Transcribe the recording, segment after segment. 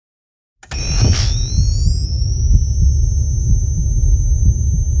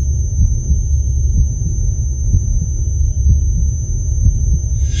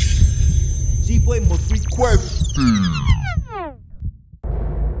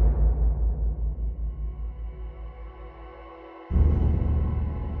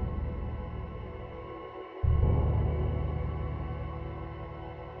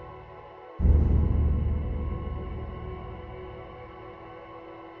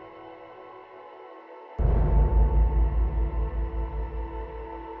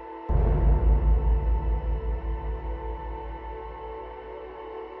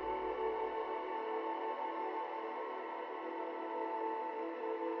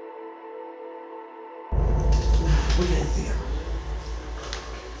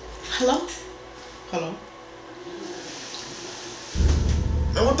Hello? Hello?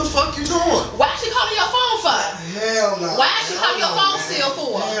 Man, what the fuck you doing? Why is she calling your phone for? Hell no. Why is she calling your phone still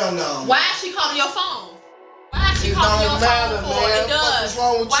for? Hell no. Why is she calling your phone? Why is she calling your phone for? Man. It does. What's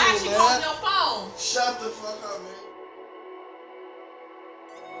wrong with Why you, is she man? calling your phone? Shut the fuck up, man.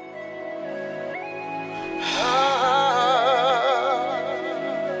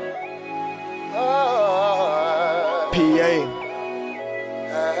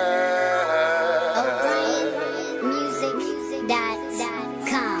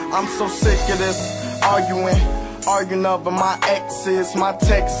 I'm so sick of this arguing over my exes, my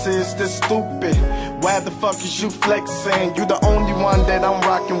texts, this stupid. Why the fuck is you flexing? You the only one that I'm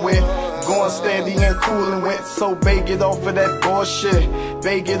rocking with, going steady and coolin' with. So babe, get off of that bullshit,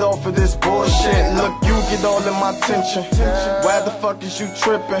 babe, get off of this bullshit. Look, you get all in my attention. Why the fuck is you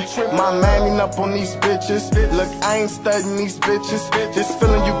tripping? My man ain't up on these bitches. Look, I ain't studying these bitches. This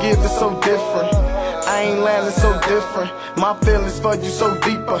feeling you give is so different. I ain't landing so different. My feelings for you so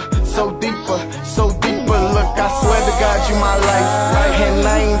deeper, so deeper, so deeper. Look, I swear to God you my life, and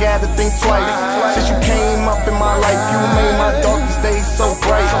I ain't gotta think twice. Since you came up in my life, you made my darkest days so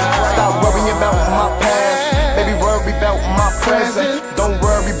bright. Stop worrying about my past, baby, worry about my present. Don't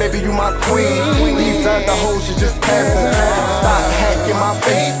worry, baby, you my queen. These other hoes you just peasants. Stop hacking my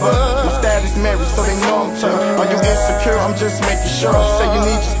Facebook. My status married, so they know I'm turned. Are you insecure? I'm just making sure. Say you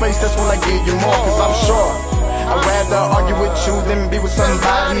need your space, that's when I give you more, cause I'm sure I'd rather argue with you than be with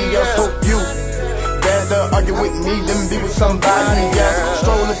somebody else. Hope you rather argue with me than be with somebody else.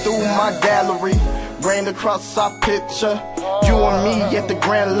 Strolling through my gallery, ran across our picture, you and me at the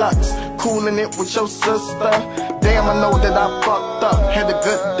Grand Lux, cooling it with your sister. Damn, I know that I fucked up, had a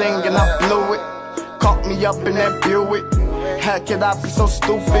good thing and I blew it. Caught me up in that Buick, how could I be so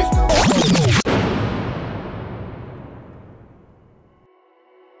stupid?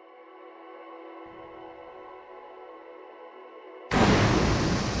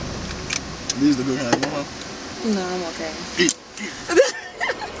 These the good kind, you know? No, I'm okay.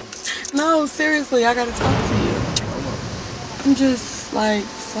 No, seriously, I gotta talk to you. I'm just like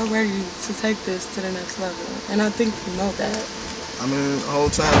so ready to take this to the next level, and I think you know that. I mean, the whole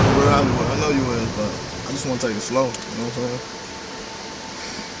time we're Hollywood, I know you is, but I just want to take it slow, you know what I'm saying?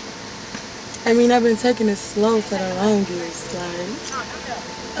 I mean, I've been taking it slow for the longest. Like,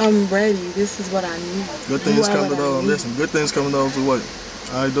 I'm ready. This is what I need. Good things come to those. Listen, good things come to those who wait.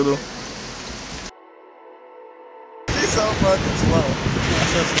 All right, Doodle. She's so fucking slow.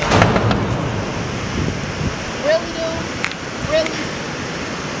 Really, dude? Really?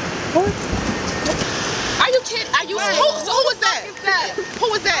 What? Are you kidding? Are you? Who was that? Who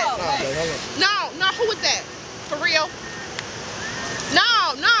was that? No, who was that? For real? No.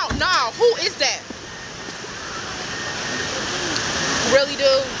 Who is that? Really,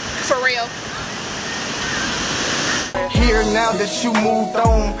 dude? For real? Here now that you moved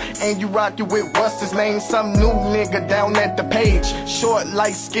on, and you rockin' with what's his name, some new nigga down at the page. Short,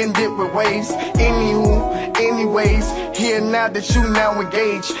 light-skinned, it with waves. Anyways, here now that you now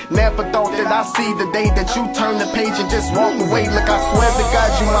engaged. Never thought that I'd see the day that you turn the page and just walk away. Look, I swear to God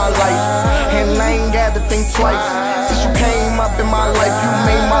you my life, and I ain't gotta think twice. Since you came up in my life, you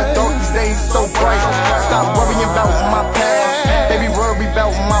made my darkest days so bright. Stop worrying about my past, baby, worry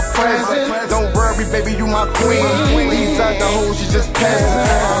about my present. Don't worry, baby, you my queen. These other hoes, you just peasants.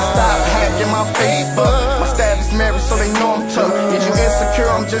 Stop hacking my Facebook. My status married, so they know I'm tough. Is you insecure?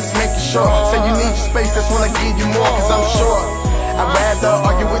 I'm just making sure. Say you need your space, that's when I give you more, cause I'm sure I'd rather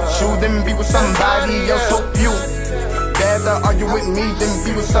argue with you than be with somebody else. Hope you rather argue with me than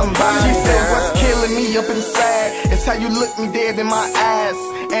be with somebody. She said what's killing me up inside is how you look me dead in my eyes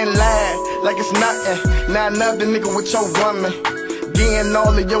and lie like it's nothing. Now another nigga with your woman, getting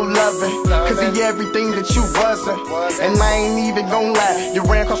all of your loving, cause he everything that you wasn't. And I ain't even gon' lie, you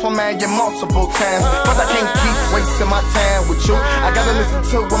ran across my mind multiple times, but I can't keep wasting my time with you. I gotta listen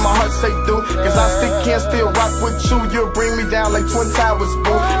to what my heart say do, cause I still can't rock with you. You'll bring me down like Twin Towers,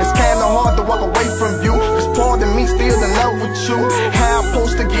 boo. It's kinda hard to walk away from you, cause part of me still in love with you. How I'm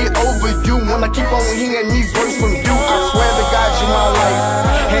supposed to get over you when I keep on hearing these words from you? I swear to God you my life,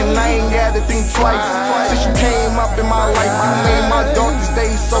 and I ain't gotta think twice. Since you came up in my life, you made my darkest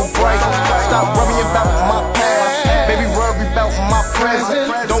days so bright. Stop worrying about my past, baby, worry about my present.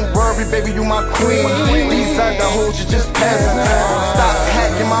 Don't worry, baby, you my queen. These other hoes, you just peasants. Stop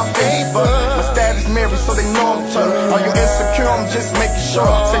hacking my Facebook. My status married, so they know I'm tough. Are you insecure? I'm just making sure.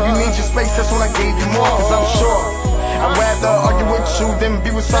 Say you need your space, that's when I gave you more, cause I'm sure I'd rather argue with you than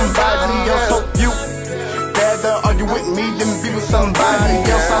be with somebody else. Hope you rather argue with me than be with somebody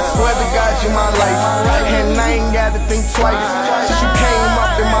else. I swear to God you my life, and I ain't gotta twice. Since you came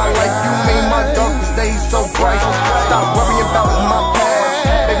up in my life, you made my darkest days so bright. Stop worrying about my past,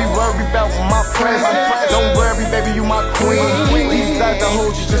 baby, worry about my present. Don't worry, baby, you my queen. These other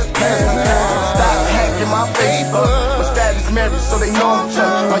hoes you just passing. Stop hacking my Facebook, my status married, so they know I'm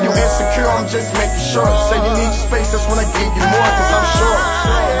tough. Are you insecure? I'm just making sure. Say you need your space, that's when I give you more, cause I'm sure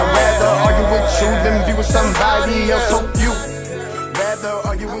I'd rather argue with you than be with somebody else. Hope you rather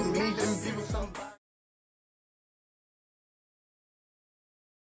argue with me.